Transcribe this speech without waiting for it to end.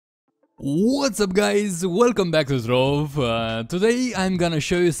What's up guys, welcome back to Trove. Today I'm gonna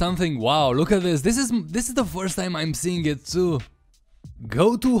show you something. Wow, look at this. This is the first time I'm seeing it too.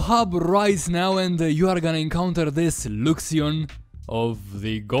 Go to hub right now and you are gonna encounter this Luxion of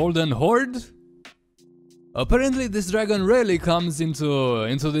the Golden Hoard. Apparently this dragon rarely comes into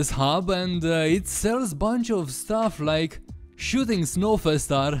this hub, and it sells bunch of stuff like shooting snowfest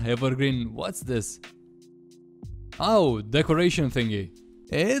star, evergreen. What's this? Oh, decoration thingy.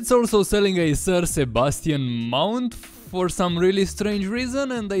 It's also selling a Sir Sebastian mount for some really strange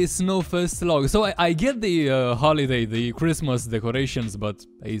reason, and a Snowfest log. So I get the holiday, the Christmas decorations, but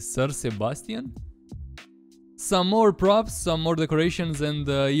a Sir Sebastian? Some more props, some more decorations, and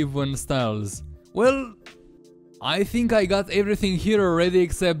even styles. Well, I think I got everything here already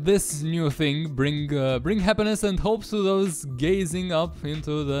except this new thing. Bring happiness and hopes to those gazing up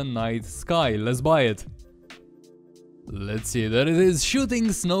into the night sky. Let's buy it. Let's see, there it is, shooting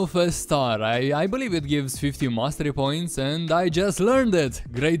snowfest star. I believe it gives 50 mastery points, and I just learned it.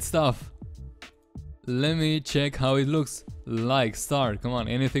 Great stuff. Let me check how it looks like. Star, come on,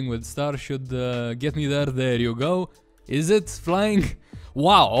 anything with star should get me there. There you go. Is it flying?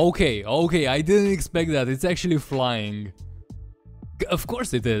 Wow, okay, I didn't expect that. It's actually flying. Of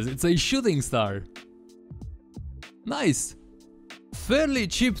course it is, it's a shooting star. Nice. Fairly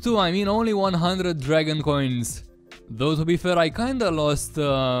cheap too, I mean only 100 dragon coins. Though to be fair, I kinda lost,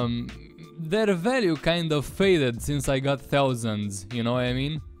 their value kind of faded since I got thousands, you know what I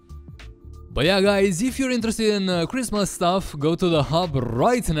mean? But yeah guys, if you're interested in Christmas stuff, go to the hub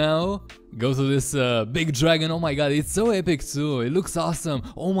right now. Go to this big dragon. Oh my god, it's so epic too, it looks awesome.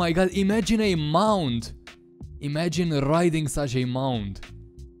 Oh my god, imagine a mount. Imagine riding such a mount.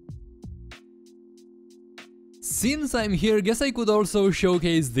 Since I'm here, guess I could also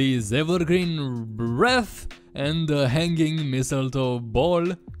showcase this evergreen breath and the hanging mistletoe ball.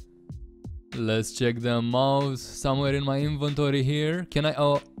 Let's check them out. Somewhere in my inventory here. Can I?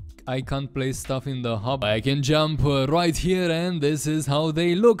 Oh, I can't place stuff in the hub. I can jump right here, and this is how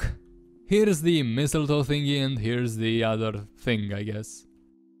they look. Here's the mistletoe thingy, and here's the other thing, I guess.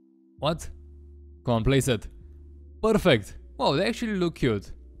 What? Come on, place it. Perfect. Wow, they actually look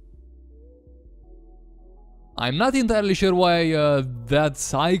cute. I'm not entirely sure why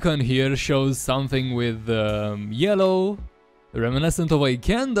that icon here shows something with yellow, reminiscent of a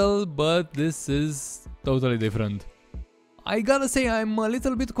candle, but this is totally different. I gotta say, I'm a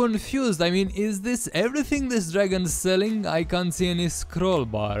little bit confused. I mean, is this everything this dragon's selling? I can't see any scroll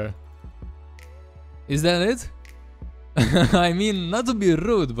bar. Is that it? I mean, not to be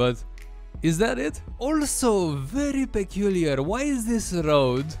rude, but is that it? Also, very peculiar. Why is this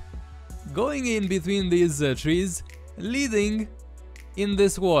road going in between these trees, leading in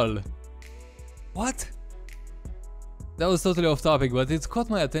this wall? What? That was totally off topic, but it caught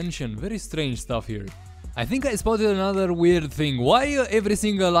my attention. Very strange stuff here. I think I spotted another weird thing. Why every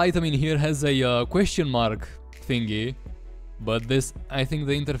single item in here has a question mark thingy, but this, I think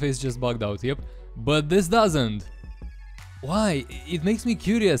the interface just bugged out, yep. But this doesn't. Why? It makes me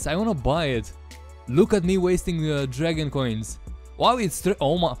curious. I wanna buy it. Look at me wasting dragon coins. Wow, it's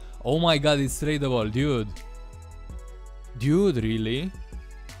oh my god, it's tradable, dude. Dude, really?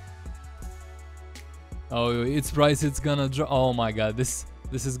 Oh, its price, it's gonna drop. Oh my god, this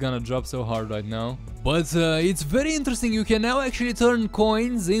is gonna drop so hard right now. But it's very interesting. You can now actually turn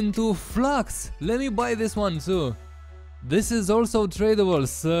coins into flux. Let me buy this one too. This is also tradable,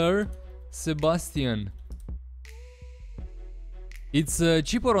 Sir Sebastian. It's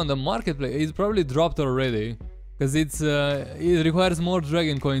cheaper on the marketplace. It probably dropped already, because it requires more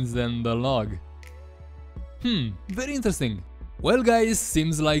dragon coins than the log. Very interesting. Well guys,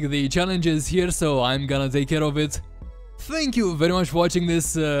 seems like the challenge is here, so I'm gonna take care of it. Thank you very much for watching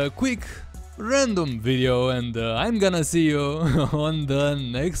this quick, random video, and I'm gonna see you on the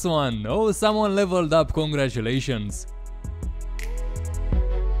next one. Oh, someone leveled up, congratulations.